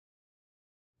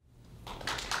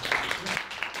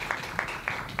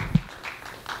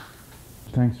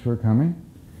Thanks for coming.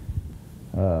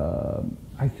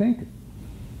 I think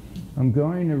I'm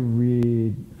going to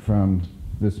read from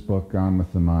this book, Gone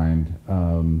with the Mind.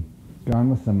 Gone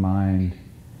with the Mind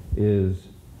is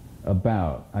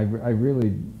about, I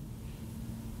really,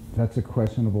 that's a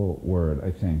questionable word,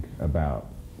 I think, about,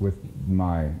 with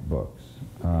my books.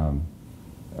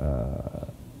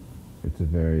 It's a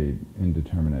very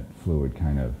indeterminate, fluid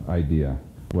kind of idea,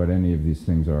 what any of these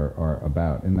things are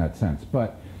about in that sense.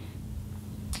 But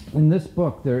in this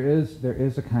book, there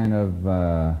is a kind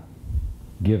of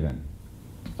given,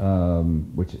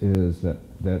 which is that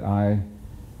I,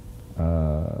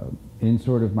 in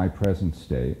sort of my present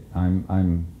state,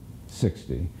 I'm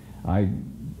 60. I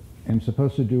am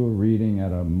supposed to do a reading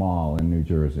at a mall in New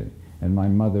Jersey, and my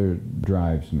mother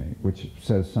drives me, which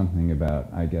says something about,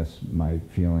 I guess, my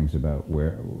feelings about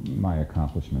where my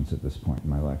accomplishments at this point in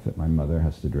my life, that my mother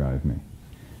has to drive me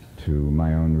to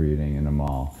my own reading in a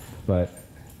mall. But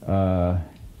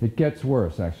it gets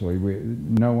worse, actually. The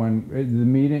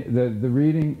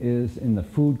reading is in the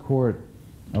food court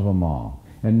of a mall,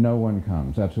 and no one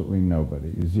comes, absolutely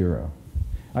nobody, zero.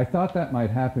 I thought that might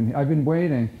happen. I've been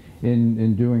waiting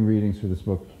in doing readings for this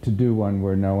book to do one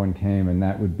where no one came, and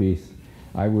that would be,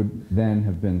 I would then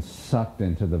have been sucked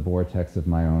into the vortex of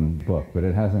my own book, but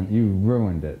it hasn't, you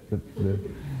ruined it.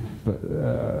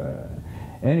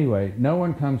 Anyway, no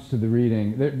one comes to the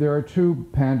reading. There are two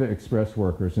Panda Express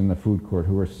workers in the food court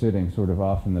who are sitting sort of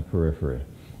off in the periphery.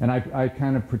 And I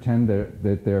kind of pretend that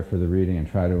they're there for the reading and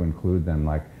try to include them.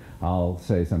 Like, I'll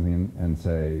say something and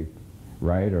say,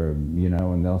 right, or, you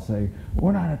know, and they'll say,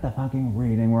 we're not at the fucking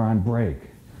reading, we're on break.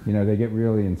 You know, they get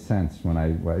really incensed when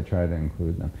I try to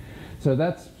include them. So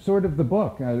that's sort of the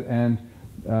book. And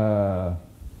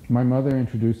my mother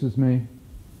introduces me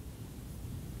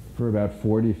for about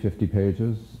 40, 50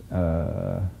 pages,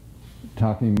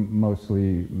 talking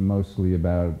mostly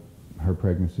about her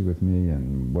pregnancy with me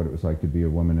and what it was like to be a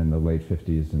woman in the late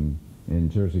 50s in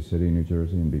Jersey City, New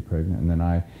Jersey, and be pregnant. And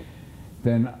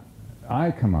then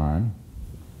I come on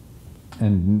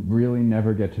and really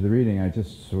never get to the reading. I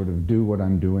just sort of do what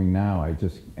I'm doing now. I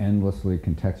just endlessly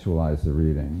contextualize the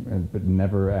reading, but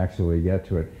never actually get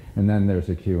to it. And then there's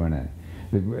a Q&A.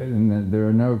 And then there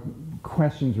are no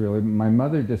questions, really. My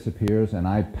mother disappears, and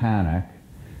I panic,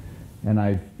 and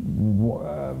I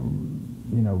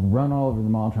run all over the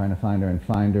mall trying to find her, and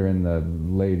find her in the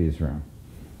ladies' room.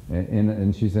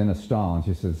 And she's in a stall, and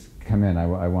she says, come in,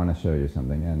 I want to show you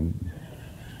something. And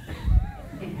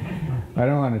I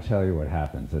don't want to tell you what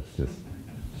happens. It's just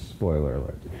spoiler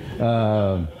alert.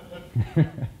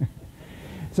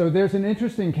 So there's an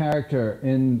interesting character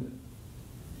in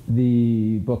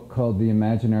the book called The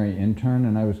Imaginary Intern,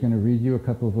 and I was going to read you a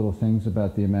couple of little things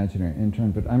about the imaginary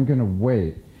intern, but I'm going to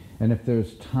wait, and if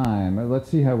there's time, let's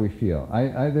see how we feel.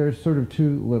 There's sort of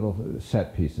two little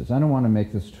set pieces. I don't want to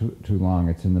make this too long.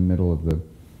 It's in the middle of the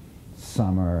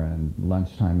summer and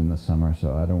lunchtime in the summer,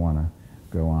 so I don't want to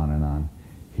go on and on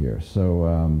here. So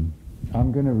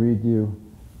I'm going to read you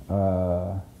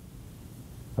a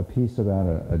piece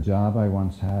about a job I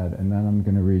once had, and then I'm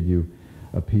going to read you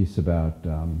a piece about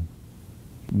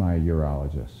my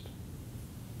urologist.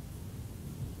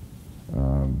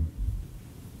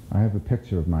 I have a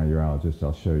picture of my urologist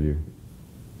I'll show you.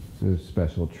 It's a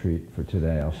special treat for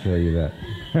today. I'll show you that.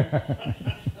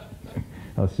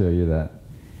 I'll show you that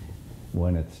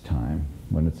when it's time,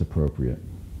 when it's appropriate.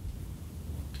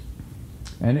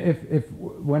 And if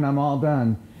when I'm all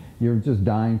done, you're just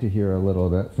dying to hear a little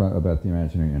bit about the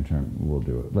imaginary intern, we'll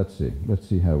do it. Let's see. Let's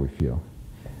see how we feel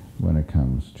when it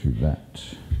comes to that.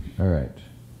 All right.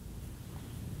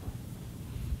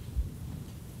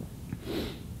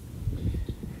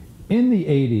 In the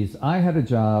 80s, I had a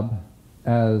job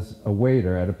as a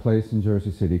waiter at a place in Jersey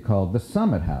City called the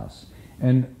Summit House.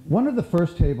 And one of the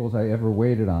first tables I ever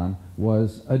waited on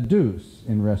was a deuce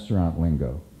in restaurant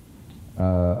lingo.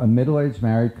 A middle-aged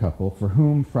married couple for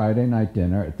whom Friday night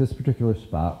dinner at this particular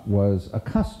spot was a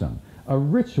custom, a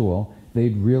ritual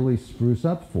they'd really spruce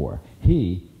up for.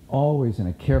 He, always in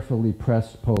a carefully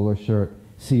pressed polo shirt,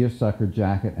 seersucker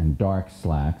jacket, and dark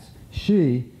slacks.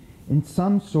 She, in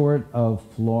some sort of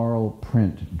floral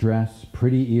print dress,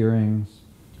 pretty earrings,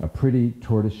 a pretty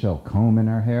tortoiseshell comb in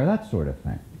her hair, that sort of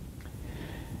thing.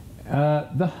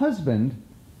 The husband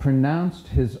pronounced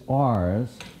his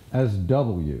R's as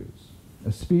W's,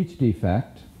 a speech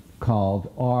defect called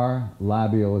R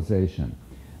labialization,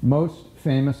 most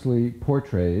famously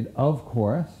portrayed, of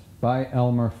course, by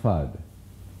Elmer Fudd.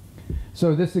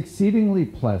 So this exceedingly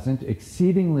pleasant,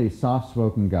 exceedingly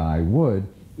soft-spoken guy would,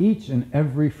 each and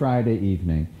every Friday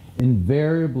evening,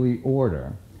 invariably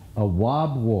order a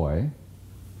wob woy,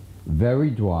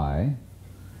 very dwy,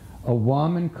 a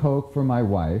wam and coke for my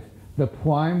wife, the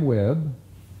prime wib,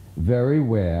 very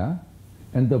rare,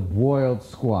 and the boiled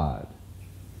squad.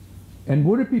 And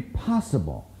would it be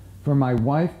possible for my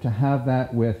wife to have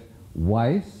that with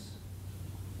rice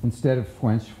instead of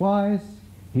French fries?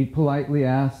 He'd politely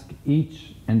ask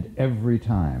each and every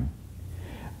time.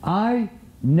 I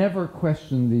never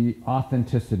questioned the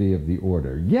authenticity of the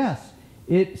order. Yes,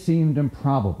 it seemed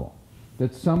improbable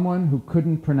that someone who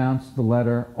couldn't pronounce the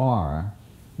letter R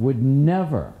would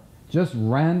never, just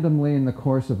randomly in the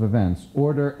course of events,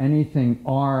 order anything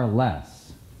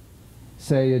R-less.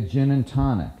 Say a gin and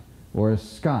tonic, or a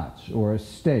scotch, or a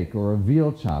steak, or a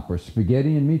veal chop, or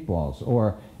spaghetti and meatballs,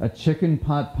 or a chicken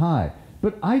pot pie.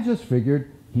 But I just figured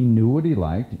he knew what he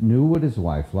liked, knew what his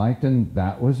wife liked, and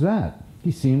that was that.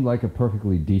 He seemed like a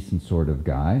perfectly decent sort of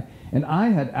guy, and I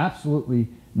had absolutely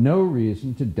no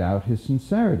reason to doubt his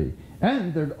sincerity.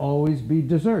 And there'd always be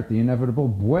dessert, the inevitable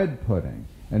bread pudding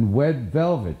and red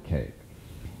velvet cake,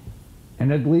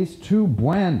 and at least 2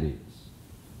 brandies,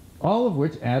 all of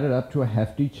which added up to a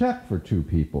hefty check for 2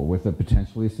 people with a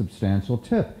potentially substantial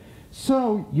tip.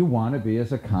 So you want to be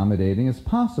as accommodating as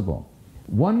possible.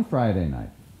 One Friday night,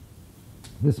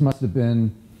 this must have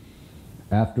been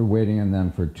after waiting on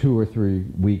them for 2 or 3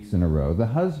 weeks in a row, the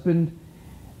husband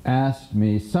asked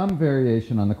me some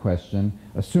variation on the question,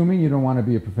 assuming you don't want to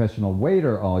be a professional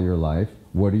waiter all your life,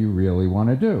 what do you really want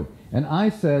to do? And I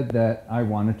said that I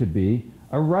wanted to be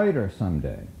a writer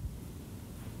someday.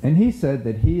 And he said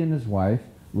that he and his wife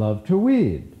loved to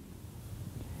read.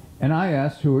 And I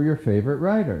asked, who are your favorite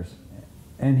writers?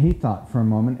 And he thought for a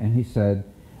moment and he said,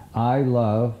 I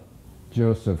love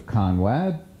Joseph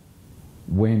Conrad,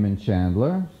 Raymond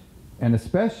Chandler, and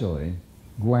especially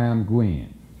Graham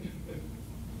Greene.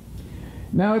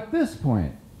 Now at this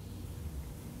point,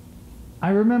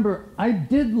 I remember I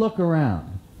did look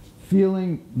around,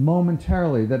 feeling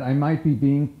momentarily that I might be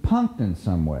being punked in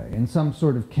some way, in some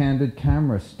sort of candid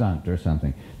camera stunt or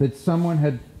something, that someone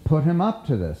had put him up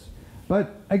to this.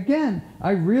 But again,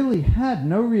 I really had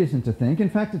no reason to think, in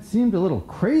fact it seemed a little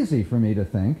crazy for me to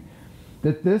think,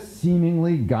 that this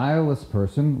seemingly guileless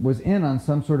person was in on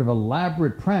some sort of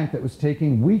elaborate prank that was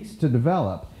taking weeks to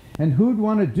develop. And who'd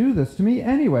want to do this to me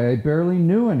anyway? I barely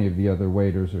knew any of the other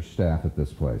waiters or staff at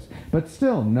this place. But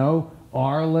still, no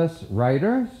R-less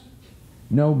writers?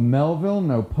 No Melville,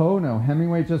 no Poe, no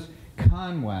Hemingway, just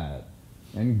Conrad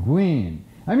and Greene.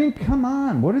 I mean, come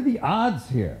on, what are the odds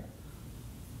here?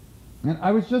 And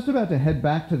I was just about to head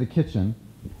back to the kitchen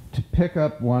to pick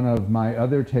up one of my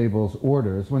other table's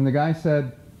orders when the guy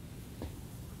said,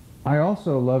 I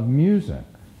also love music.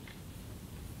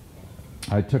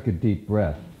 I took a deep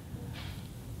breath.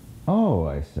 Oh,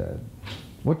 I said,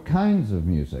 what kinds of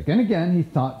music? And again, he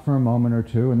thought for a moment or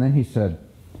two, and then he said,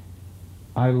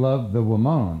 I love the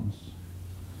Ramones,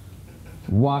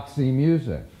 Roxy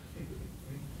music.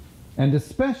 And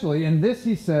especially, and this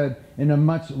he said in a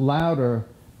much louder,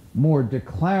 more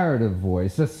declarative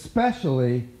voice,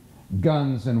 especially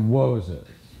Guns N' Roses.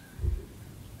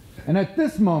 And at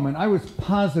this moment, I was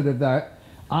positive that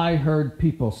I heard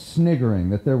people sniggering,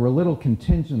 that there were little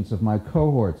contingents of my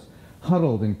cohorts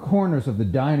huddled in corners of the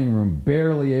dining room,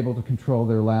 barely able to control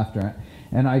their laughter.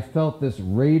 And I felt this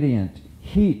radiant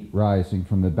heat rising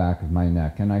from the back of my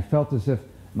neck, and I felt as if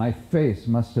my face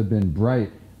must have been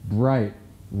bright, bright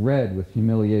red with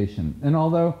humiliation. And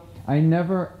although I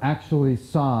never actually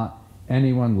saw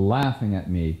anyone laughing at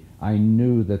me, I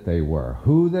knew that they were.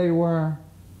 Who they were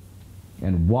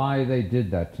and why they did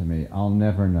that to me, I'll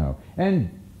never know.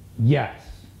 And yes,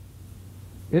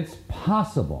 it's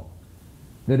possible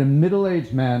that a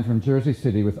middle-aged man from Jersey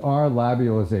City with our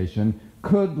labialization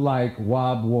could like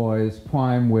Rob Roy's,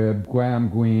 Prime Wib, Graham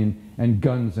Greene, and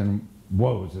Guns N'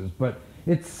 Roses, but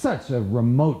it's such a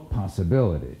remote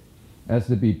possibility as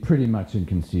to be pretty much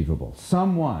inconceivable.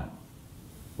 Someone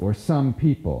or some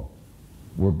people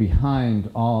were behind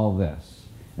all this,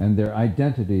 and their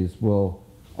identities will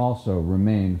also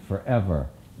remain forever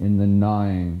in the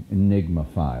gnawing enigma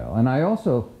file. And I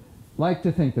also like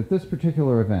to think that this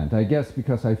particular event, I guess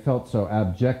because I felt so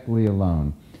abjectly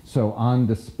alone, so on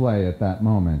display at that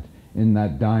moment, in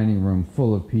that dining room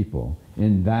full of people,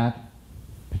 in that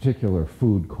particular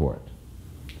food court,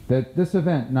 that this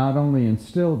event not only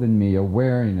instilled in me a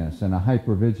wariness and a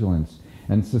hypervigilance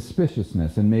and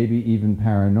suspiciousness and maybe even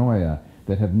paranoia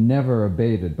that have never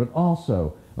abated, but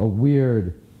also a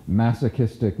weird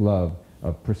masochistic love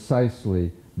of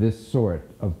precisely this sort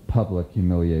of public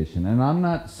humiliation. And I'm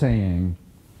not saying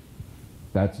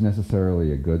that's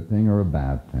necessarily a good thing or a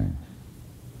bad thing.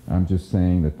 I'm just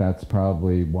saying that that's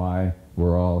probably why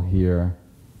we're all here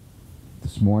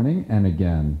this morning. And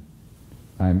again,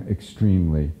 I'm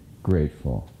extremely,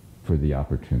 grateful for the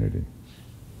opportunity.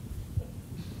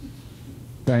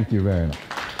 Thank you very much.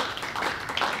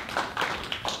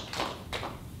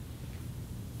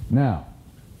 Now,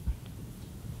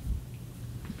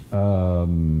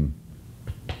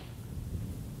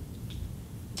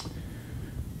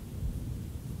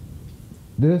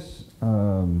 this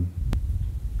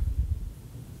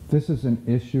is an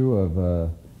issue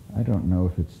of, I don't know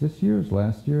if it's this year's,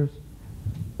 last year's,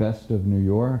 Best of New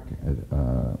York. It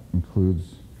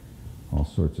includes all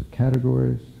sorts of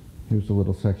categories. Here's a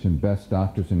little section, Best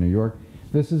Doctors in New York.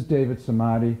 This is David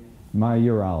Samadi, my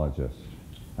urologist.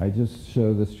 I just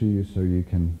show this to you so you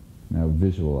can now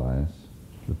visualize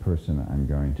the person I'm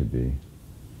going to be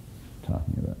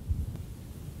talking about.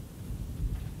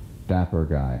 Dapper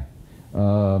guy.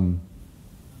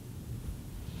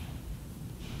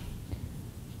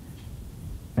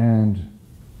 And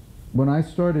when I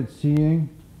started seeing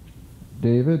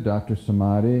David, Dr.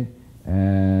 Samadi,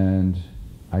 and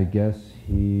I guess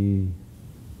he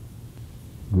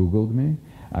Googled me,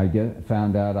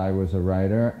 found out I was a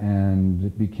writer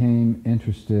and became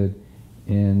interested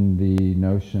in the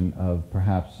notion of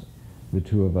perhaps the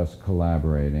two of us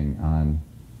collaborating on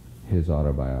his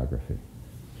autobiography.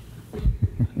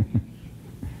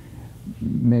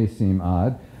 May seem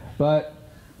odd, but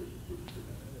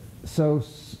so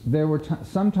there were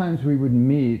sometimes we would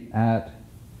meet at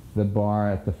the bar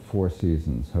at the Four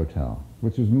Seasons Hotel,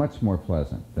 which was much more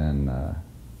pleasant than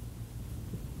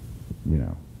you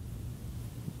know,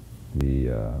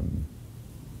 the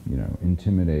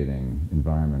intimidating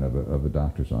environment of a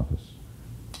doctor's office.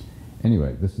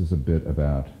 Anyway, this is a bit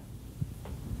about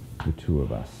the two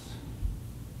of us.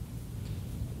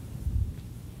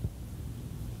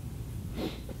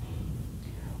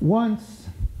 Once,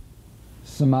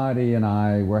 Samadi and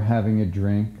I were having a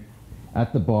drink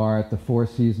at the bar at the Four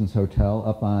Seasons Hotel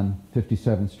up on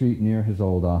 57th Street near his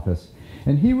old office,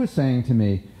 and he was saying to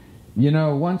me, you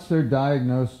know, once they're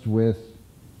diagnosed with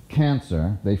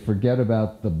cancer, they forget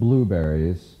about the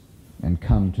blueberries and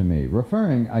come to me,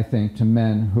 referring, I think, to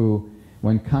men who,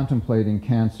 when contemplating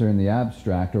cancer in the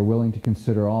abstract, are willing to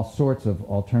consider all sorts of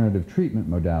alternative treatment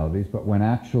modalities, but when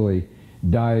actually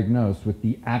diagnosed with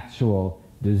the actual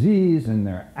disease in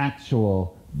their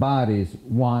actual bodies,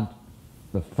 want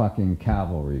the fucking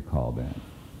cavalry called in.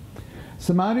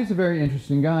 Samadi's a very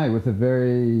interesting guy with a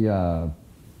very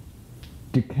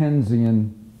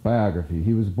Dickensian biography.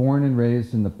 He was born and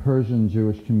raised in the Persian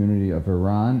Jewish community of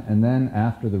Iran, and then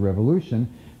after the revolution,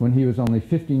 when he was only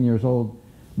 15 years old,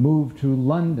 moved to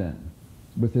London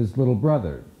with his little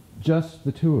brother, just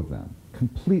the two of them,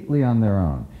 completely on their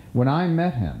own. When I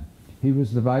met him, he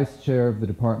was the vice chair of the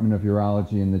Department of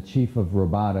Urology and the chief of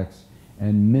robotics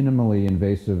and minimally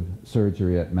invasive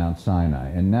surgery at Mount Sinai.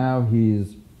 And now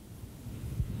he's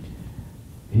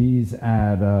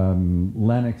at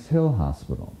Lenox Hill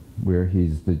Hospital, where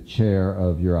he's the chair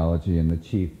of urology and the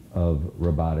chief of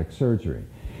robotic surgery.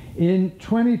 In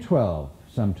 2012,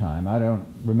 sometime, I don't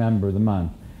remember the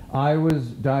month, I was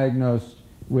diagnosed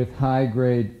with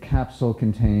high-grade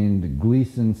capsule-contained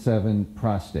Gleason 7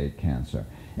 prostate cancer.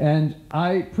 And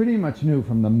I pretty much knew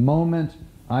from the moment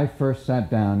I first sat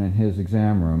down in his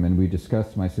exam room and we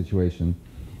discussed my situation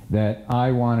that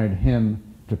I wanted him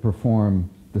to perform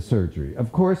the surgery.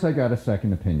 Of course, I got a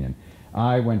second opinion.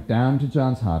 I went down to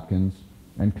Johns Hopkins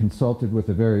and consulted with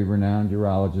a very renowned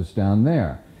urologist down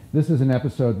there. This is an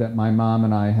episode that my mom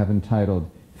and I have entitled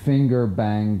Finger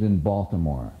Banged in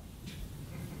Baltimore.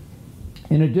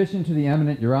 In addition to the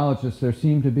eminent urologist, there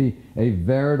seemed to be a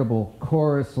veritable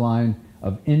chorus line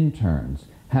of interns,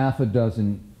 half a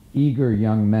dozen eager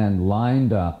young men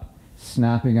lined up,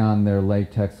 snapping on their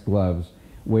latex gloves,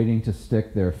 waiting to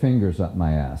stick their fingers up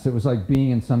my ass. It was like being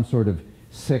in some sort of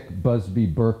sick Busby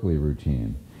Berkeley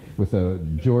routine with a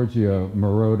Giorgio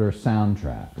Moroder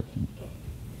soundtrack.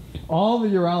 All the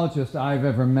urologists I've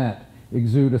ever met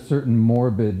exude a certain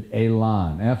morbid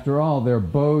elan. After all, their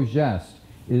beau geste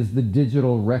is the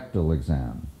digital rectal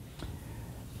exam.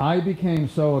 I became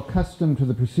so accustomed to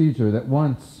the procedure that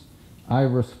once I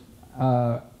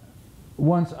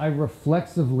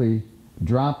reflexively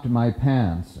dropped my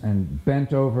pants and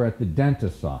bent over at the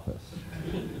dentist's office.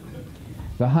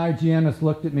 The hygienist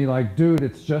looked at me like, dude,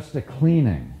 it's just a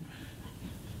cleaning.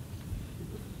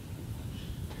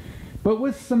 But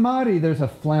with Samadi, there's a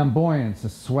flamboyance, a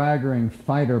swaggering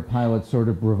fighter pilot sort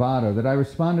of bravado that I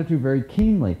responded to very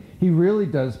keenly. He really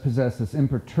does possess this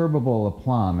imperturbable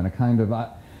aplomb and a kind of,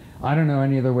 I don't know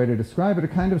any other way to describe it, a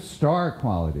kind of star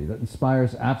quality that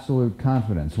inspires absolute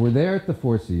confidence. We're there at the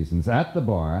Four Seasons, at the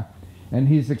bar, and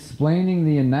he's explaining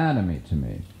the anatomy to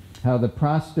me. how the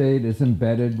prostate is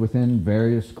embedded within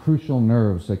various crucial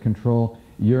nerves that control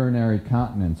urinary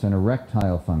continence and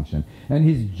erectile function. And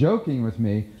he's joking with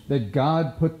me that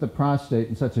God put the prostate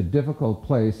in such a difficult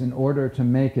place in order to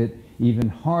make it even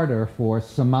harder for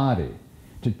samadhi,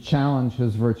 to challenge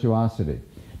his virtuosity.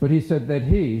 But he said that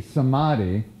he,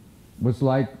 samadhi, was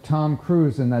like Tom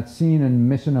Cruise in that scene in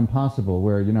Mission Impossible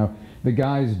where, you know, the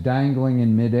guy's dangling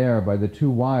in midair by the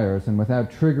two wires and without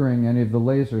triggering any of the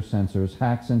laser sensors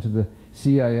hacks into the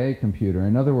CIA computer.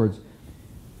 In other words,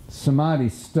 samadhi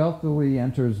stealthily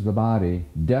enters the body,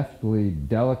 deftly,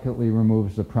 delicately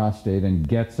removes the prostate and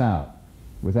gets out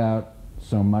without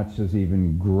so much as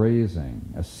even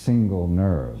grazing a single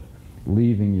nerve,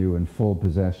 leaving you in full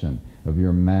possession of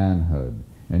your manhood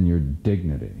and your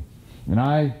dignity. And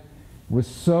I was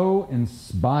so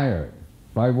inspired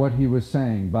by what he was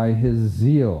saying, by his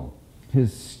zeal,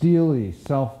 his steely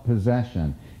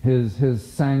self-possession, his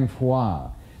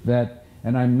sang-froid, that,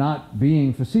 and I'm not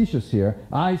being facetious here,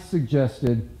 I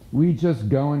suggested we just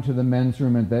go into the men's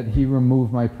room and that he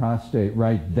remove my prostate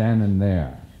right then and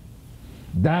there.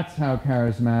 That's how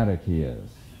charismatic he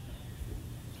is.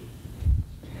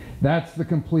 That's the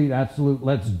complete, absolute,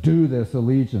 let's do this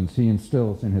allegiance he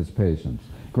instills in his patients.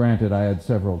 Granted, I had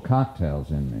several cocktails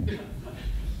in me.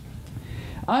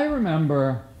 I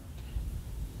remember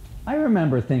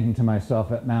thinking to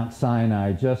myself at Mount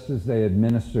Sinai, just as they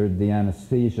administered the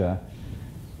anesthesia,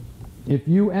 if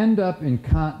you end up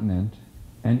incontinent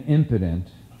and impotent,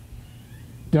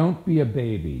 don't be a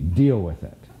baby, deal with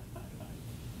it.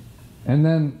 And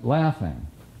then laughing,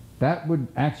 that would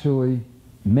actually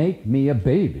make me a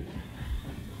baby.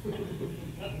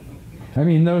 I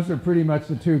mean, those are pretty much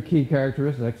the two key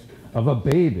characteristics of a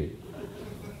baby.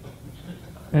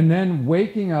 And then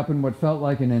waking up in what felt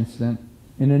like an instant,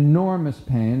 in enormous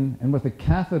pain, and with a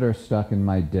catheter stuck in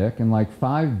my dick, and like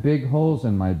 5 big holes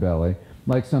in my belly,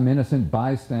 like some innocent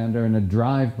bystander in a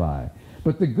drive-by.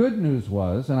 But the good news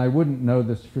was, and I wouldn't know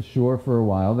this for sure for a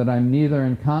while, that I'm neither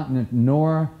incontinent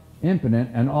nor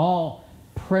impotent, and all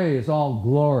praise, all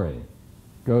glory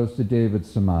goes to David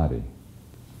Samadhi.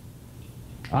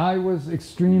 I was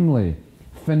extremely,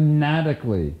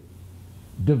 fanatically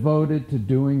devoted to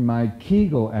doing my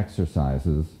Kegel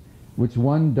exercises, which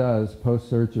one does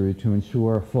post-surgery to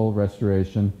ensure full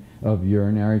restoration of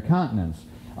urinary continence.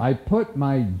 I put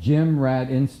my gym rat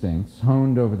instincts,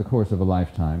 honed over the course of a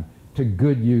lifetime, to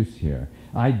good use here.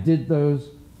 I did those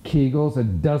Kegels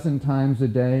 12 times a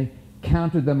day,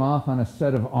 counted them off on a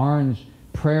set of orange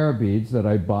prayer beads that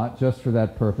I bought just for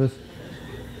that purpose.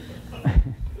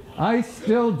 I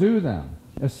still do them,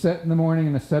 a set in the morning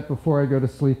and a set before I go to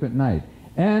sleep at night.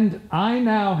 And I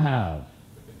now have,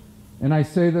 and I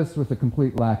say this with a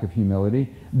complete lack of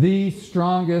humility, the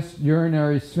strongest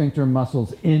urinary sphincter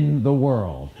muscles in the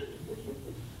world.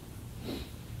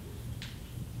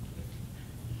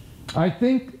 I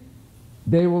think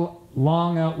they will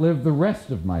long outlive the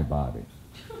rest of my body.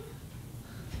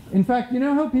 In fact, you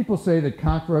know how people say that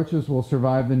cockroaches will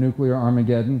survive the nuclear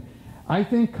Armageddon? I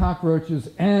think cockroaches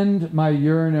and my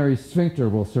urinary sphincter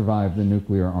will survive the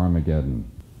nuclear Armageddon.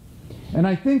 And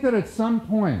I think that at some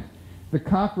point, the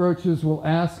cockroaches will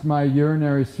ask my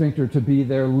urinary sphincter to be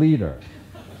their leader.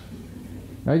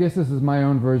 I guess this is my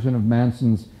own version of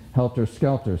Manson's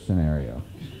helter-skelter scenario.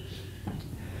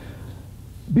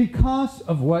 Because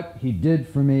of what he did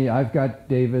for me, I've got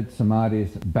David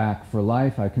Samadhi's back for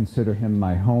life. I consider him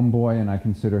my homeboy, and I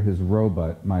consider his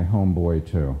robot my homeboy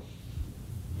too.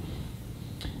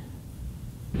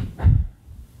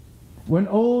 When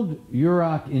old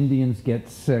Yurok Indians get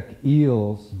sick,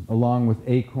 eels, along with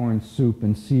acorn soup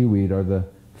and seaweed, are the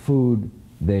food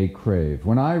they crave.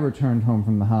 When I returned home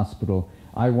from the hospital,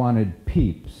 I wanted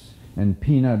Peeps and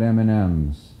peanut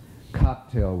M&Ms,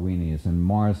 cocktail weenies and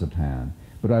marzipan,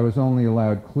 but I was only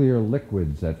allowed clear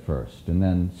liquids at first, and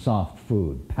then soft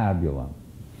food, pabulum.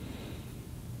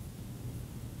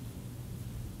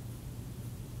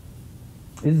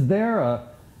 Is there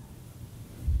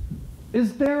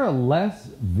a less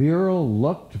virile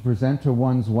look to present to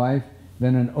one's wife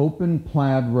than an open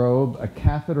plaid robe, a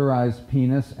catheterized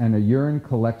penis, and a urine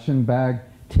collection bag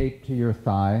taped to your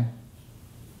thigh?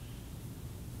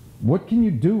 What can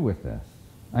you do with this?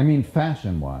 I mean,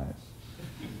 fashion-wise.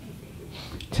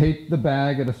 Tape the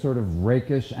bag at a sort of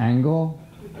rakish angle?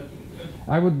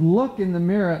 I would look in the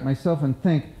mirror at myself and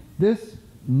think, this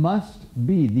must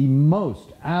be the most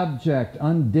abject,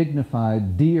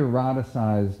 undignified,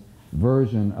 de-eroticized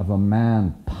version of a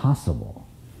man possible.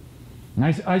 And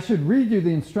I should read you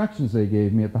the instructions they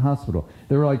gave me at the hospital.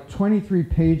 There were like 23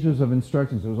 pages of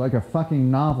instructions. It was like a fucking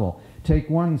novel. Take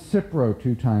 1 Cipro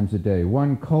 2 times a day,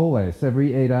 1 Colace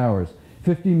every 8 hours.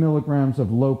 50 milligrams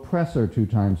of low pressor 2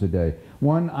 times a day,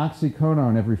 1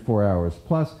 oxycodone every 4 hours,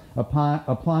 plus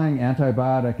applying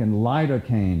antibiotic and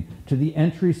lidocaine to the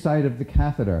entry site of the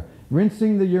catheter,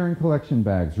 rinsing the urine collection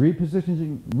bags,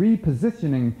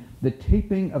 repositioning the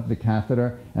taping of the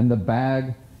catheter and the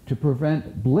bag to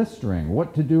prevent blistering,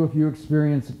 what to do if you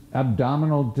experience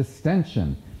abdominal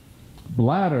distension,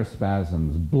 bladder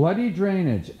spasms, bloody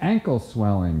drainage, ankle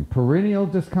swelling,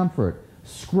 perineal discomfort,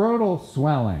 scrotal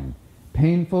swelling,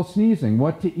 painful sneezing,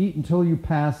 what to eat until you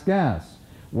pass gas,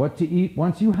 what to eat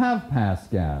once you have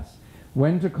passed gas,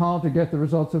 when to call to get the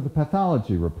results of the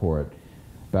pathology report,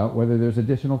 about whether there's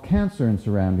additional cancer in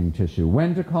surrounding tissue,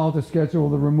 when to call to schedule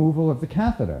the removal of the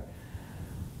catheter.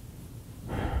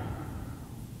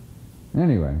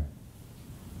 Anyway,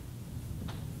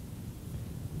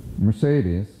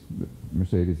 Mercedes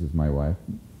is my wife,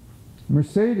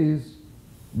 Mercedes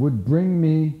would bring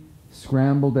me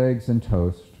scrambled eggs and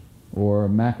toast, or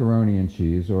macaroni and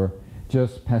cheese, or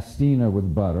just pastina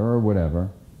with butter, or whatever.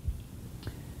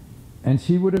 And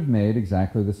she would have made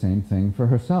exactly the same thing for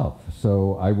herself,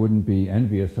 so I wouldn't be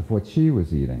envious of what she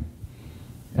was eating.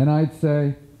 And I'd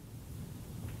say,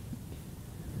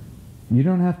 you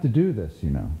don't have to do this, you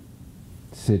know.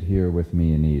 Sit here with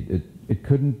me and eat. It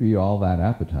couldn't be all that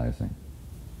appetizing.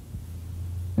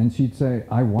 And she'd say,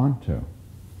 I want to.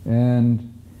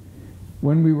 And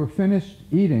when we were finished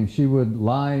eating, she would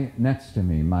lie next to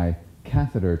me, my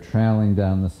catheter trailing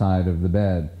down the side of the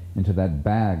bed into that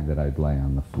bag that I'd lay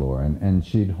on the floor, and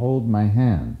she'd hold my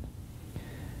hand.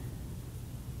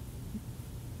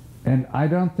 And I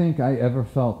don't think I ever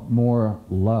felt more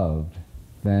loved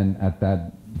than at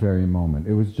that very moment.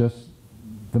 It was just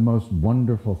the most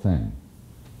wonderful thing.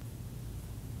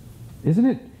 Isn't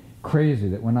it crazy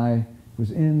that when I was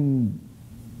in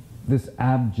this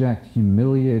abject,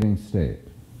 humiliating state,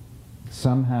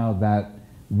 somehow that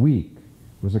week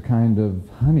was a kind of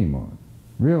honeymoon,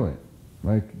 really,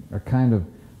 like a kind of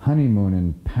honeymoon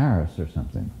in Paris or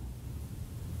something.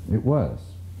 It was.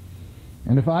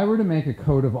 And if I were to make a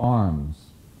coat of arms,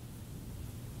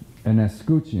 an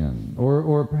escutcheon,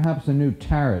 or perhaps a new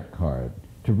tarot card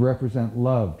to represent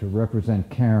love, to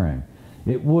represent caring,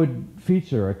 it would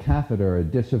feature a catheter, a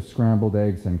dish of scrambled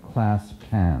eggs, and clasped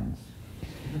hands.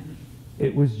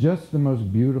 It was just the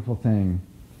most beautiful thing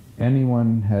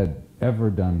anyone had ever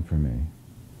done for me.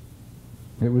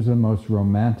 It was the most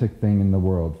romantic thing in the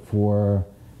world for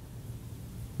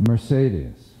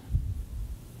Mercedes,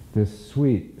 this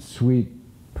sweet, sweet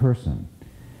person,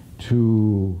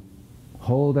 to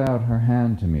hold out her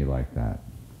hand to me like that.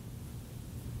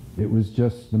 It was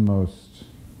just the most,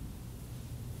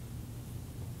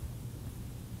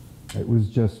 it was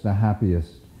just the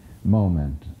happiest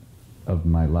moment of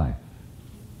my life.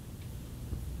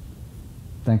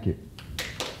 Thank you.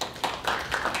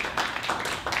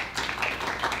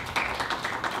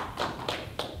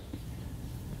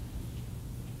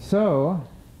 So,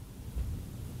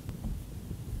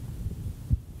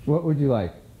 what would you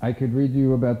like? I could read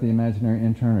you about the imaginary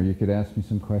intern, or you could ask me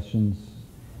some questions.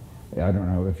 I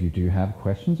don't know if you do have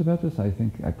questions about this. I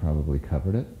think I probably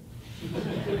covered it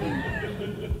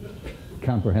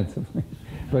comprehensively.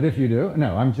 But if you do,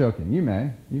 no, I'm joking. You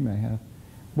may have.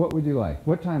 What would you like?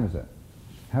 What time is it?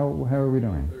 How are we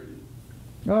doing?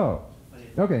 30. Oh,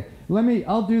 okay.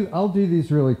 I'll do these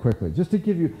really quickly, just to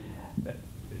give you.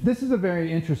 This is a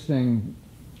very interesting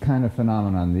kind of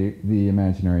phenomenon, the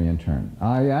imaginary intern.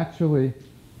 I actually,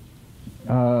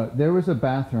 there was a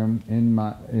bathroom in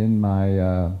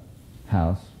my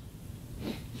house.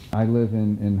 I live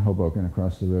in Hoboken,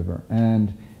 across the river,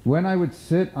 and when I would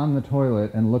sit on the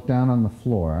toilet and look down on the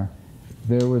floor,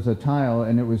 there was a tile,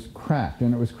 and it was cracked,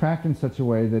 and it was cracked in such a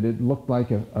way that it looked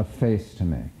like a face to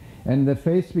me. And the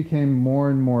face became more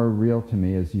and more real to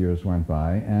me as years went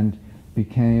by, and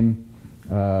became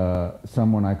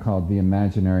someone I called the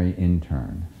imaginary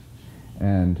intern,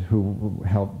 and who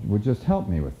would just help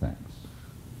me with things.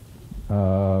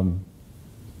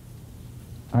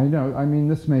 I know, I mean,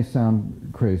 this may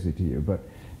sound crazy to you, but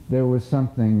there was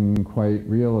something quite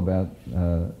real about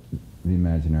the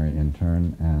imaginary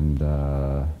intern, and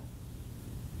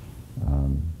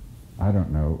I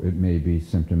don't know, it may be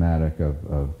symptomatic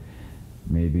of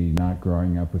maybe not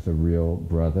growing up with a real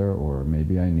brother, or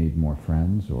maybe I need more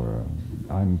friends, or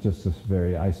I'm just this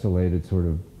very isolated sort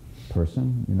of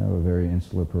person, you know, a very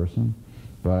insular person.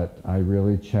 But I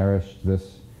really cherished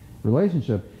this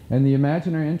relationship, and the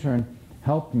imaginary intern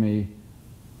helped me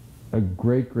a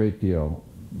great deal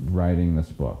writing this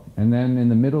book. And then in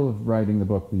the middle of writing the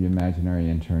book, the imaginary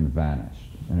intern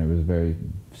vanished, and it was very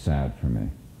sad for me,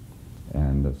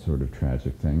 and a sort of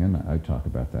tragic thing, and I talk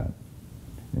about that.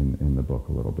 in the book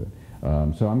a little bit.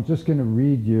 So I'm just going to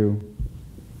read you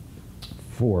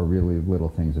 4 really little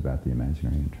things about the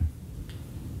imaginary intern.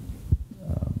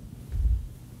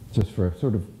 Just for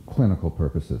sort of clinical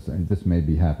purposes. And this may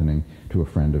be happening to a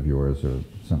friend of yours or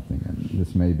something, and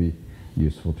this may be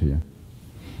useful to you.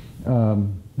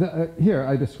 Here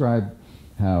I describe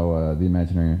how the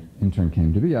imaginary intern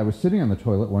came to be. I was sitting on the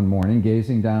toilet one morning,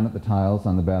 gazing down at the tiles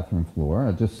on the bathroom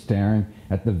floor, just staring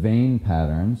at the vein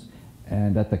patterns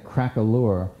and at the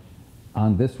craquelure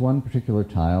on this one particular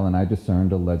tile, and I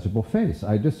discerned a legible face.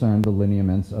 I discerned the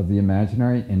lineaments of the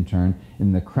imaginary intern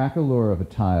in the craquelure of a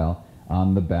tile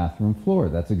on the bathroom floor.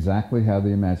 That's exactly how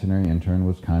the imaginary intern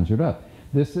was conjured up.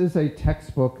 This is a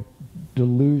textbook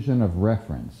delusion of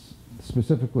reference,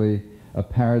 specifically a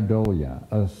pareidolia,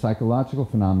 a psychological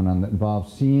phenomenon that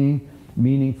involves seeing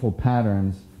meaningful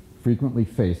patterns, frequently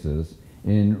faces,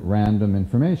 in random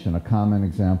information. A common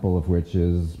example of which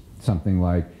is something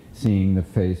like seeing the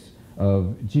face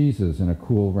of Jesus in a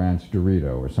Cool Ranch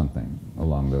Dorito or something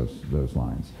along those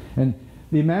lines. And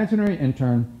the imaginary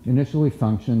intern initially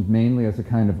functioned mainly as a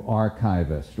kind of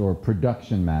archivist or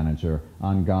production manager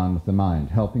on Gone with the Mind,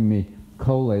 helping me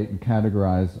collate and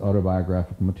categorize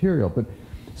autobiographical material. But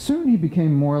soon he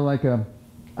became more like a,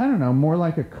 I don't know, more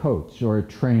like a coach or a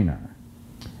trainer.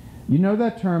 You know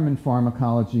that term in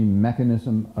pharmacology,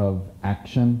 mechanism of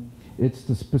action? It's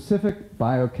the specific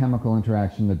biochemical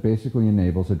interaction that basically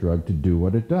enables a drug to do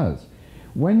what it does.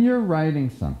 When you're writing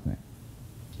something,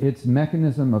 its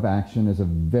mechanism of action is a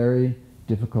very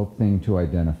difficult thing to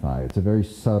identify. It's a very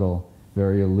subtle,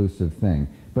 very elusive thing.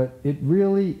 But it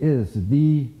really is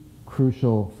the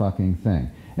crucial fucking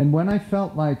thing. And when I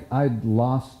felt like I'd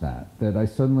lost that I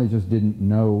suddenly just didn't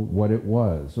know what it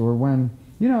was, or when,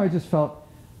 you know, I just felt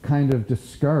kind of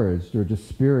discouraged or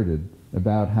dispirited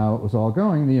about how it was all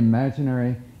going, the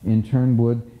imaginary intern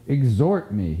would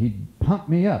exhort me. He'd pump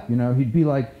me up, you know, he'd be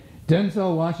like,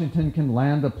 Denzel Washington can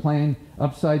land a plane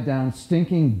upside down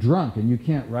stinking drunk and you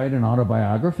can't write an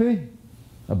autobiography?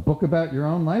 A book about your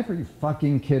own life? Are you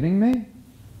fucking kidding me?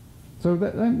 So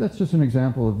that's just an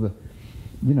example of the,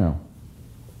 you know,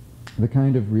 the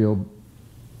kind of real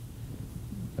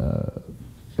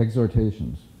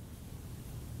exhortations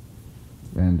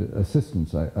and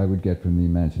assistance I would get from the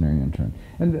imaginary intern.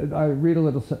 And I read a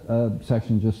little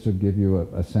section just to give you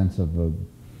a sense of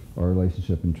our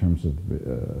relationship in terms of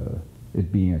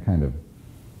it being a kind of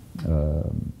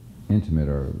intimate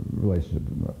or relationship,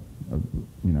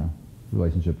 you know,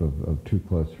 relationship of 2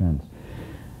 close friends.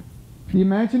 The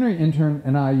imaginary intern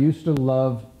and I used to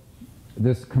love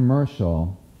this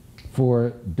commercial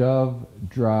for Dove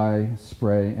Dry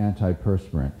Spray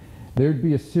Antiperspirant. There'd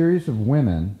be a series of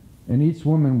women, and each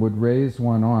woman would raise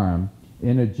one arm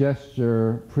in a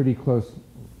gesture pretty closely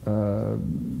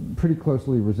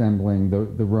resembling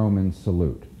the Roman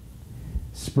salute.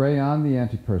 Spray on the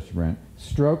antiperspirant,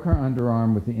 stroke her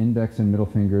underarm with the index and middle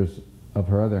fingers of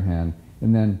her other hand,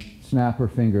 and then snap her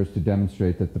fingers to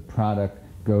demonstrate that the product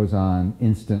goes on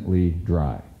instantly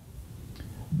dry.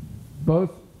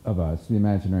 Both of us, the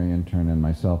imaginary intern and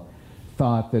myself,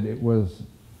 thought that it was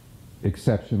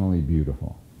exceptionally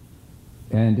beautiful.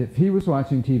 And if he was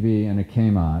watching TV and it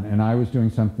came on, and I was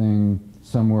doing something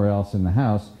somewhere else in the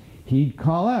house, he'd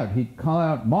call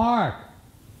out, Mark!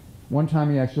 One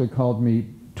time he actually called me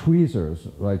tweezers,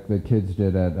 like the kids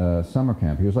did at summer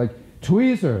camp. He was like,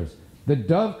 tweezers, the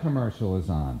Dove commercial is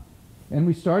on. And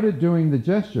we started doing the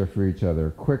gesture for each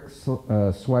other, quick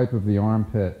swipe of the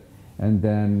armpit, and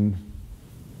then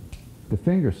the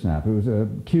finger snap. It was a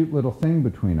cute little thing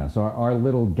between us, our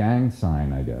little gang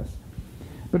sign, I guess.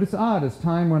 But it's odd, as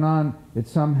time went on, it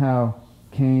somehow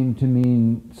came to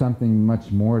mean something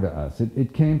much more to us.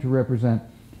 It came to represent,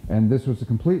 and this was a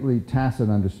completely tacit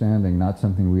understanding, not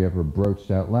something we ever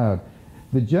broached out loud.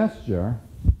 The gesture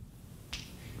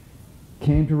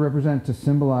came to represent, to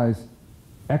symbolize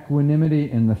equanimity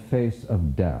in the face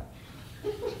of death.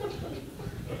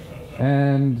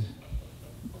 And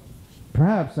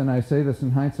perhaps, and I say this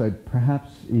in hindsight,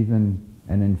 perhaps even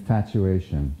an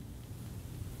infatuation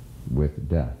with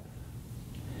death.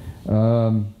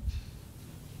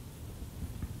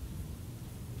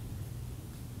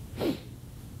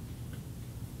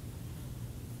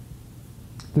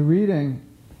 The reading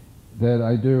that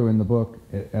I do in the book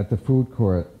at the food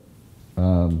court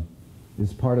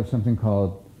is part of something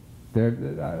called,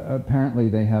 apparently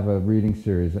they have a reading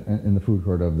series in the food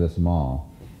court of this mall,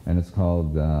 and it's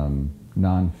called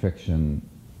Nonfiction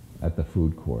at the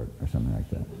Food Court or something like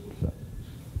that. So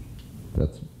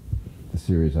that's the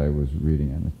series I was reading,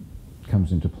 and it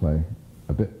comes into play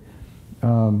a bit.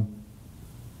 The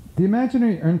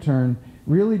imaginary intern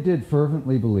really did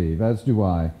fervently believe, as do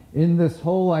I, in this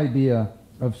whole idea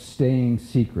of staying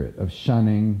secret, of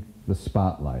shunning the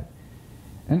spotlight.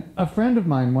 And a friend of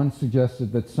mine once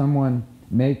suggested that someone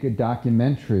make a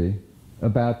documentary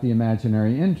about the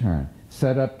imaginary intern,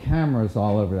 set up cameras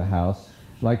all over the house,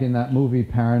 like in that movie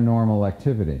Paranormal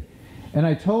Activity. And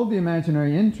I told the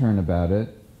imaginary intern about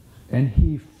it, and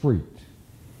he freaked.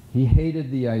 He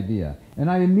hated the idea. And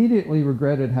I immediately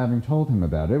regretted having told him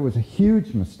about it. It was a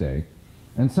huge mistake.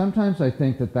 And sometimes I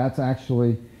think that that's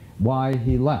actually why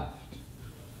he left.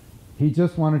 He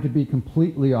just wanted to be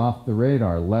completely off the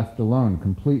radar, left alone,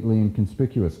 completely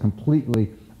inconspicuous,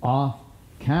 completely off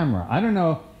camera. I don't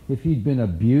know if he'd been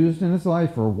abused in his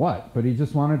life or what, but he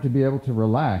just wanted to be able to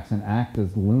relax and act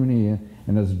as loony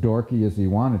and as dorky as he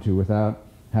wanted to without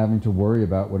having to worry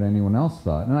about what anyone else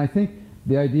thought. And I think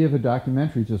the idea of a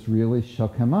documentary just really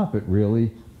shook him up. It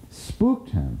really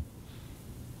spooked him.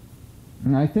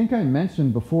 And I think I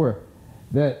mentioned before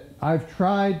that I've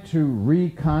tried to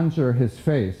reconjure his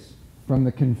face from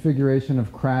the configuration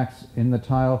of cracks in the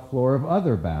tile floor of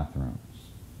other bathrooms.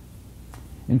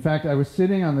 In fact, I was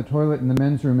sitting on the toilet in the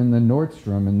men's room in the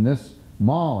Nordstrom in this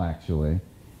mall, actually,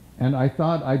 and I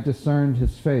thought I discerned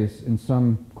his face in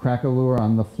some craquelure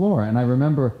on the floor. And I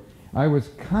remember I was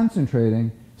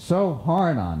concentrating so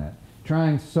hard on it,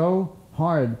 trying so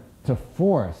hard to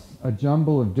force a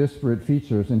jumble of disparate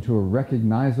features into a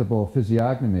recognizable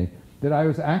physiognomy that I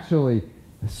was actually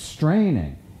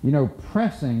straining,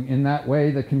 pressing in that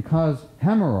way that can cause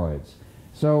hemorrhoids.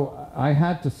 So I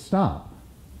had to stop.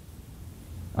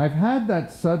 I've had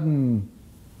that sudden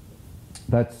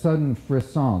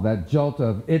frisson, that jolt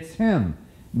of, it's him,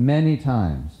 many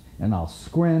times. And I'll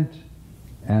squint,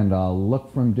 and I'll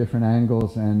look from different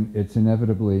angles, and it's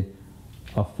inevitably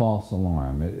a false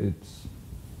alarm. It's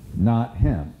not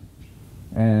him.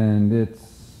 And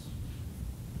it's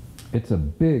a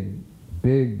big,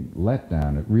 big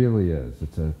letdown. It really is.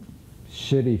 It's a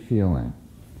shitty feeling.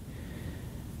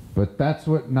 But that's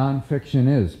what nonfiction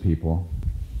is, people.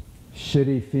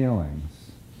 Shitty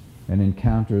feelings and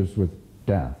encounters with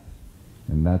death.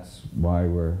 And that's why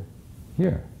we're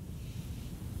here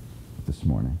this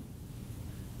morning.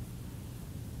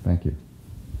 Thank you.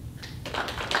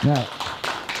 Now,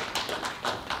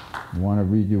 I want to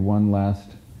read you one last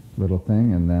little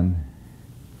thing, and then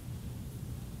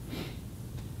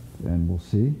we'll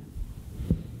see.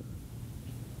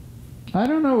 I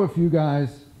don't know if you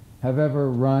guys have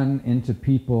ever run into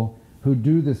people who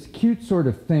do this cute sort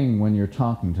of thing when you're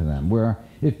talking to them, where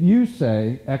if you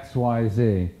say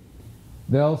XYZ,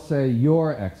 they'll say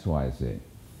you're XYZ.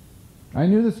 I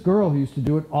knew this girl who used to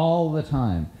do it all the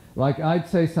time. Like, I'd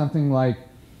say something like,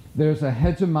 there's a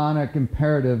hegemonic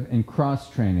imperative in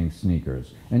cross-training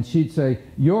sneakers. And she'd say,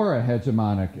 you're a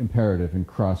hegemonic imperative in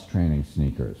cross-training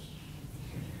sneakers.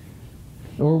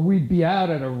 Or we'd be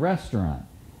out at a restaurant,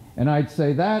 and I'd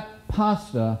say, that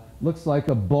pasta looks like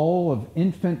a bowl of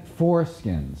infant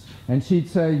foreskins. And she'd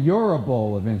say, you're a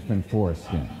bowl of infant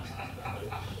foreskins.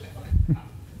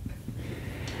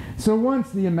 So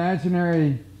once the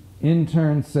imaginary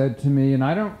intern said to me, and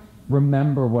I don't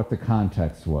remember what the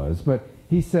context was, but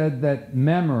he said that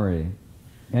memory,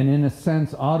 and in a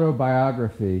sense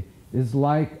autobiography, is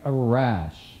like a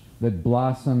rash that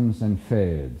blossoms and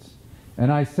fades.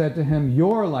 And I said to him,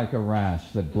 you're like a rash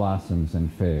that blossoms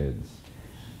and fades.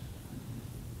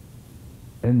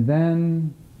 And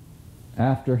then,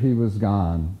 after he was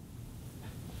gone,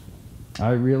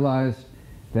 I realized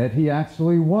that he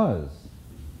actually was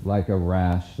like a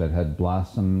rash that had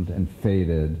blossomed and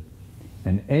faded,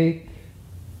 an ache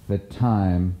that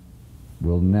time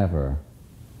will never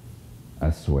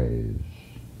assuage.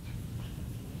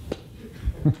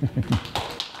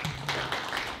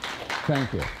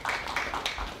 Thank you.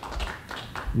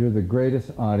 You're the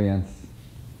greatest audience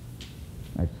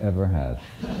I've ever had.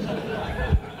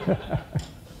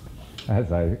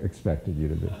 As I expected you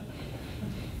to be.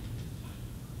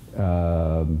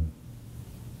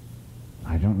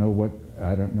 I don't know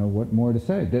what more to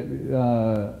say.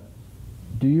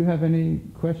 Do you have any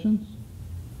questions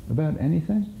about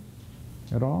anything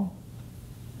at all?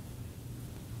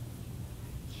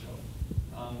 Sure.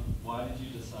 Why did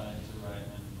you decide to write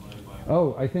an autobiography?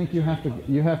 Oh, I think you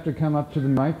have to come up to the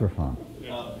microphone.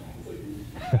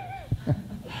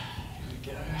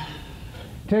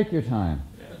 Take your time.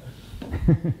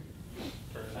 I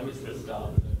missed the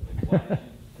stop. There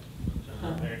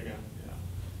you go.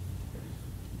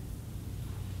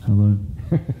 Hello.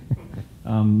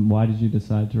 Why did you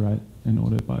decide to write an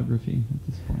autobiography at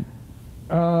this point?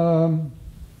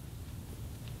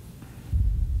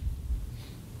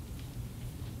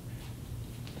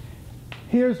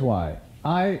 Here's why.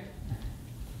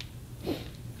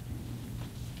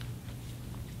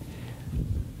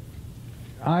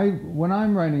 when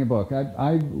I'm writing a book,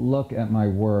 I look at my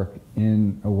work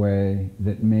in a way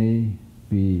that may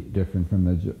be different from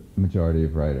the majority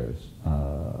of writers.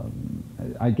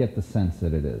 I get the sense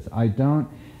that it is.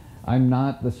 I'm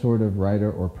not the sort of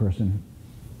writer or person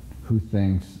who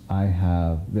thinks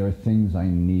there are things I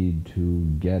need to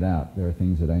get out, there are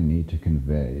things that I need to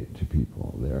convey to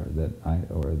people,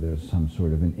 or there's some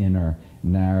sort of an inner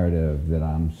narrative that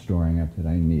I'm storing up that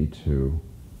I need to,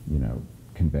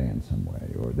 convey in some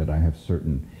way, or that I have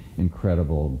certain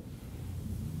incredible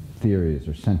theories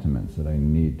or sentiments that I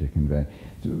need to convey.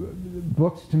 So,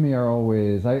 books to me are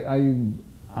always,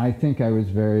 I think I was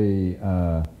very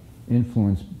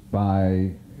influenced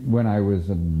by, when I was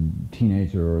a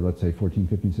teenager, or let's say 14,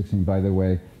 15, 16, by the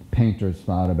way painters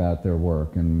thought about their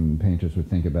work, and painters would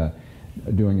think about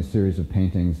doing a series of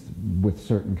paintings with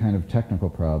certain kind of technical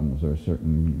problems, or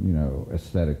certain,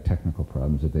 aesthetic technical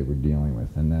problems that they were dealing with.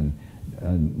 And then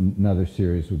another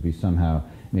series would be somehow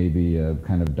maybe a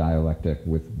kind of dialectic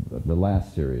with the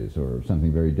last series, or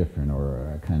something very different,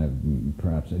 or a kind of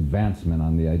perhaps advancement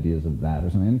on the ideas of that, or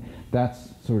something. And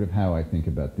that's sort of how I think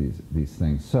about these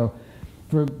things. So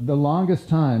for the longest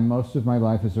time, most of my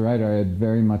life as a writer, I had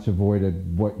very much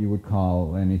avoided what you would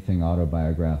call anything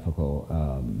autobiographical,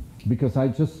 because I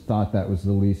just thought that was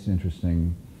the least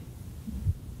interesting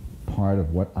part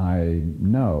of what I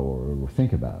know or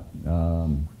think about.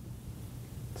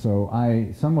 So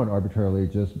I somewhat arbitrarily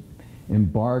just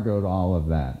embargoed all of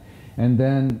that. And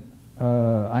then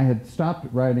I had stopped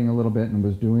writing a little bit and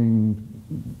was doing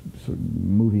sort of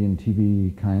movie and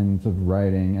TV kinds of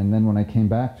writing. And then when I came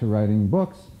back to writing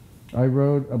books, I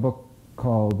wrote a book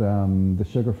called The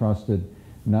Sugar Frosted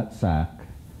Nutsack.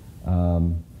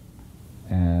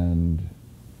 And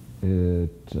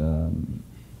it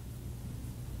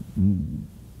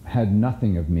had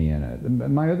nothing of me in it.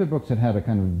 My other books had a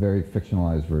kind of very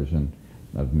fictionalized version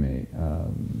of me,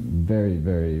 very,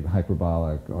 very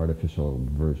hyperbolic, artificial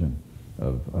version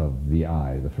of the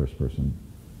I, the first person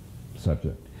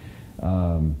subject.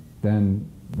 Then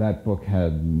that book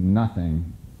had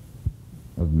nothing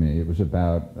of me. It was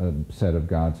about a set of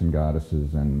gods and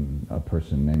goddesses and a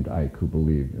person named Ike who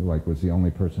believed, was the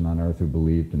only person on earth who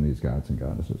believed in these gods and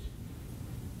goddesses.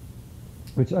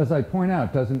 Which, as I point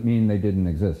out, doesn't mean they didn't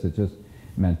exist. It just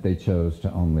meant they chose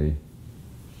to only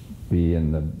be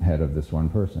in the head of this one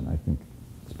person. I think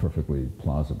it's perfectly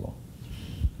plausible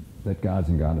that gods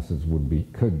and goddesses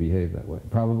could behave that way,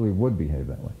 probably would behave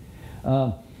that way.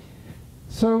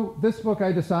 So this book,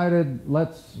 I decided,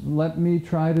 let me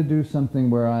try to do something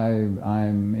where I'm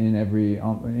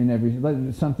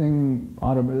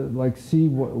see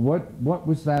what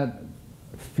was that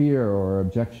fear or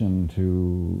objection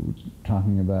to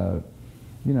talking about,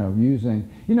 using,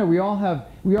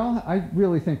 I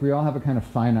really think we all have a kind of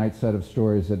finite set of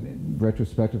stories that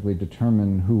retrospectively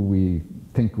determine who we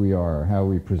think we are, how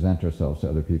we present ourselves to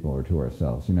other people or to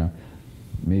ourselves,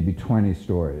 maybe 20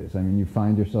 stories. I mean, you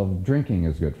find yourself, drinking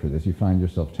is good for this, you find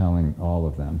yourself telling all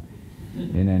of them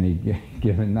in any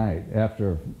given night.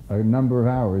 After a number of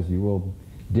hours, you will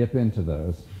dip into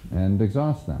those and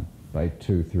exhaust them by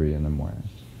 2, 3 in the morning,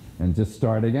 and just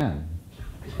start again.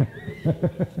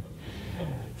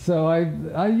 So I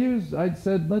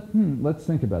said, let's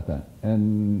think about that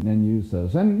and use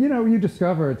those. And you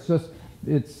discover it's just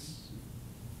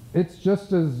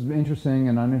as interesting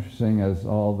and uninteresting as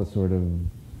all the sort of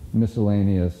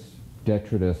miscellaneous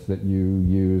detritus that you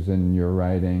use in your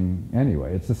writing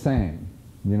anyway. It's the same.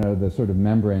 The sort of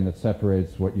membrane that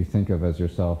separates what you think of as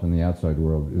yourself and the outside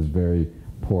world is very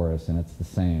porous, and it's the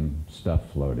same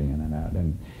stuff floating in and out.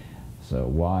 And so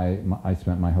why I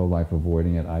spent my whole life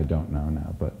avoiding it, I don't know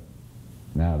now, but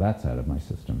now that's out of my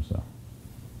system, so.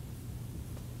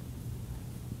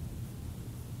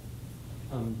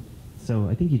 So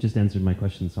I think you just answered my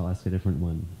question, so I'll ask a different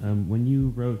one. When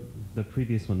you wrote the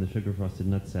previous one, The Sugar Frosted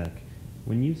Nutsack,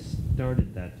 when you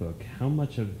started that book, how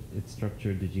much of its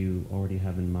structure did you already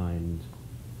have in mind?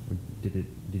 Or did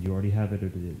you already have it, or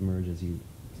did it emerge as you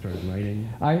started writing?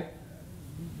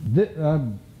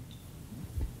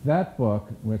 That book,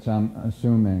 which I'm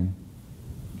assuming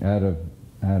out of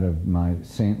my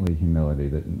saintly humility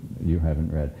that you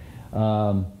haven't read,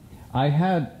 I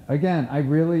have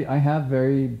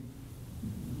very,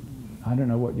 I don't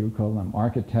know what you would call them,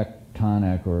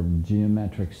 architectonic or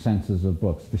geometric senses of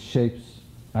books. The shapes,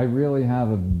 I really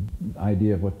have an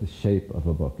idea of what the shape of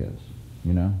a book is,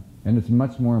 and it's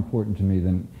much more important to me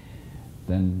than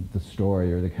the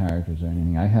story or the characters or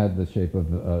anything. I had the shape of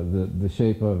the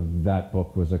shape of that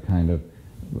book was a kind of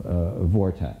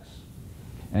vortex,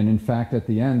 and in fact, at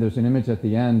the end, there's an image at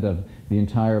the end of the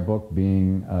entire book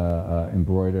being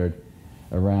embroidered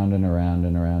around and around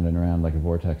and around and around like a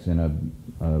vortex in a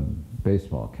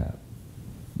baseball cap,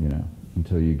 you know,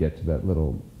 until you get to that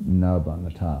little nub on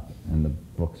the top and the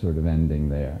book sort of ending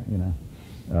there, you know.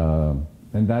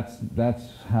 And that's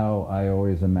how I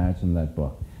always imagine that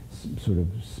book, sort of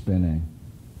spinning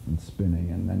and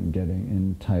spinning and then getting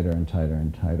in tighter and tighter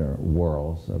and tighter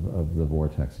whirls of the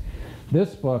vortex.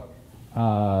 This book,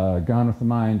 Gone with the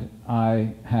Mind,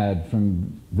 I had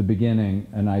from the beginning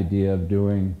an idea of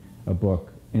doing a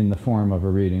book in the form of a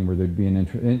reading where there'd be an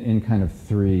in kind of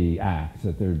 3 acts,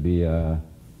 that there'd be a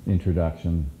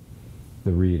introduction,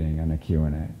 the reading, and a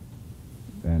Q&A.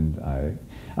 And I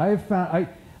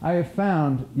have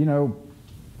found, you know,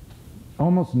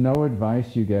 almost no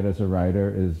advice you get as a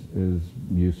writer is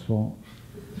useful,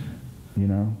 you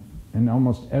know. And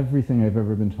almost everything I've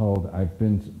ever been told, I've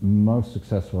been most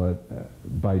successful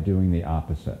at by doing the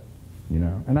opposite, you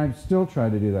know. And I still try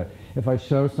to do that. If I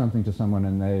show something to someone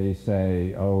and they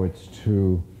say, oh, it's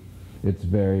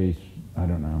very, I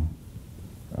don't know,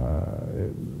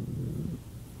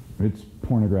 it's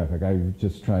pornographic, I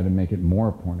just try to make it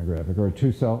more pornographic, or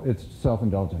it's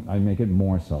self-indulgent, I make it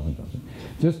more self-indulgent.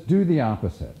 Just do the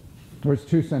opposite. Or it's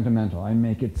too sentimental, I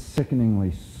make it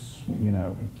sickeningly, you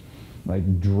know,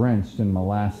 like drenched in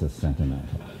molasses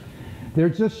sentimental. They're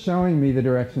just showing me the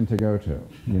direction to go to,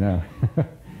 you know.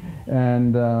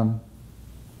 And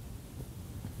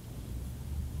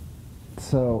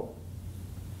so,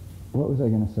 what was I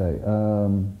going to say?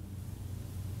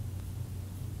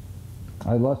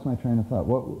 I lost my train of thought.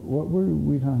 What were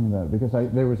we talking about? Because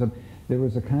there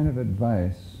was a kind of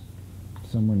advice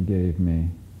someone gave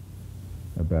me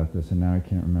about this, and now I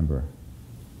can't remember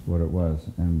what it was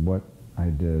and what I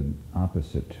did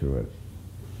opposite to it.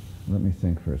 Let me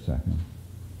think for a second.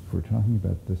 If we're talking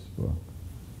about this book.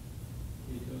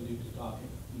 He told you to talk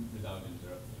without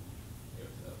interrupting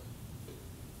yourself,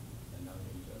 and now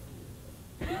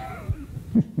you interrupt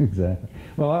yourself. Exactly.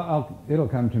 Well, it'll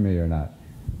come to me or not.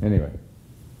 Anyway.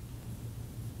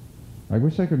 I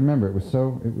wish I could remember. It was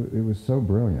so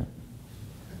brilliant.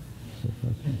 So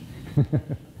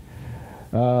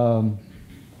fascinating.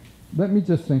 Let me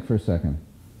just think for a second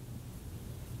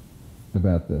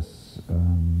about this. So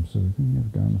we're thinking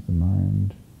of Gone with the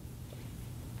Mind.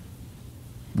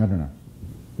 I don't know.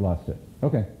 Lost it.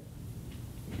 Okay.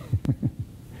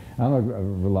 I'm a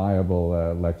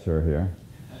reliable lecturer here.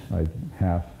 Like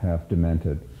half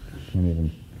demented. Can't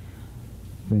even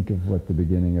think of what the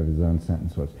beginning of his own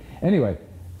sentence was. Anyway,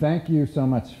 thank you so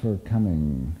much for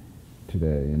coming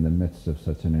today in the midst of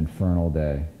such an infernal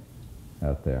day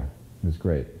out there. It was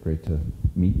great to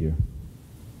meet you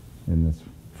in this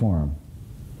forum.